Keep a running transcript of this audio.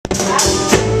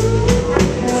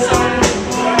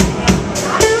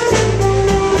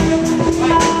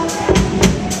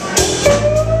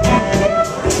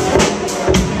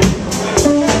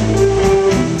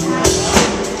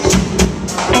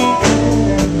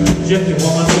gypsy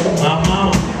woman told my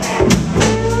mama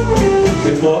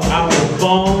before I was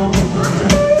born,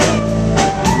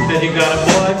 said you got a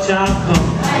boy child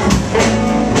coming,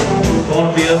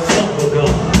 gonna be a summer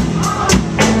gun.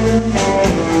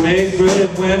 Make pretty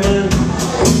women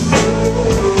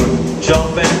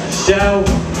jump and shout,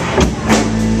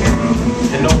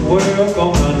 and the world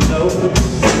gonna know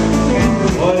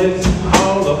what it's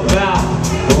all about.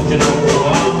 Don't you know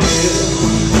I'm here?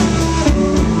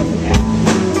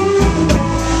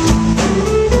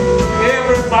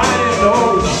 Everybody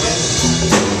knows I'm here.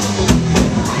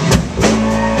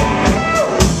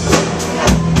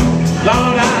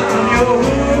 Lord, I'm your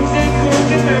Hoochie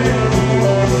Coochie man.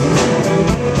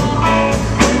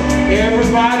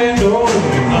 Everybody knows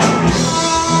I'm here.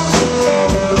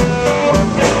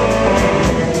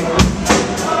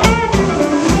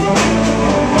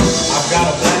 I've got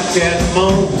a black cat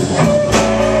moan.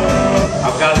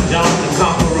 I've got a Johnson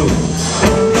Conqueror.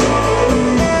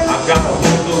 I've got a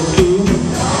Hoochie too.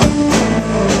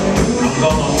 I'm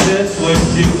gonna mess with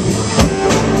you.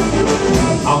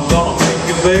 I'm gonna make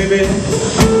you, baby,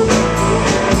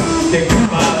 take you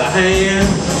by the hand,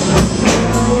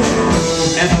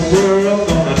 and the world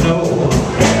gonna know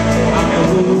I'm your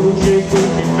Hoochie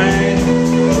Coochie man.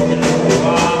 You know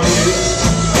I'm here.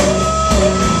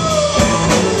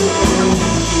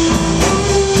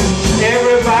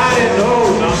 Everybody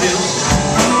knows I'm here.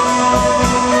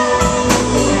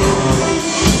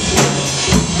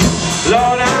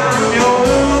 Lord, I'm your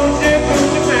Hoochie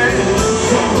Coochie man.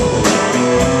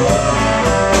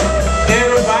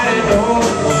 Everybody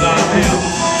knows I'm here.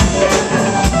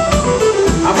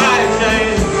 I might have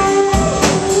changed.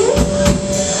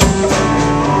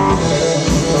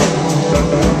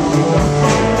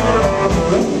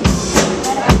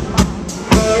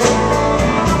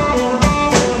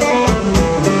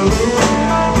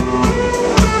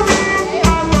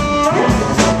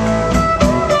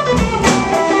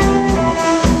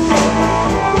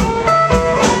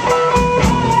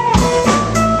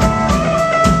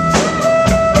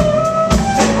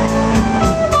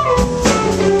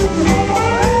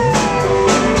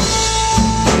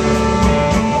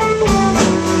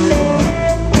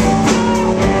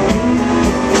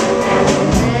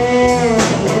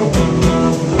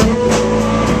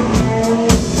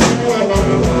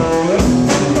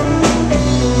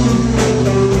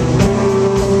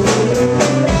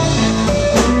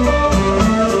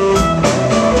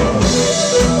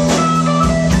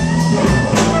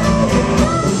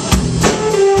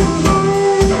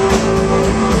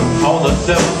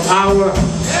 Hour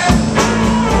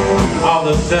of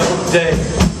the 7th day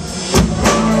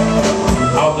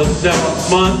of the 7th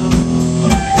month,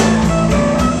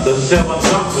 the 7th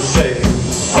doctor said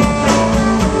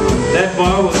that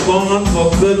boy was born for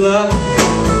good luck,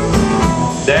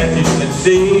 that you can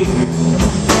see.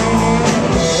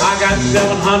 I got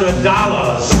 $700,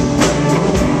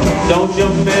 don't you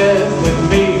mess with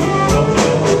me.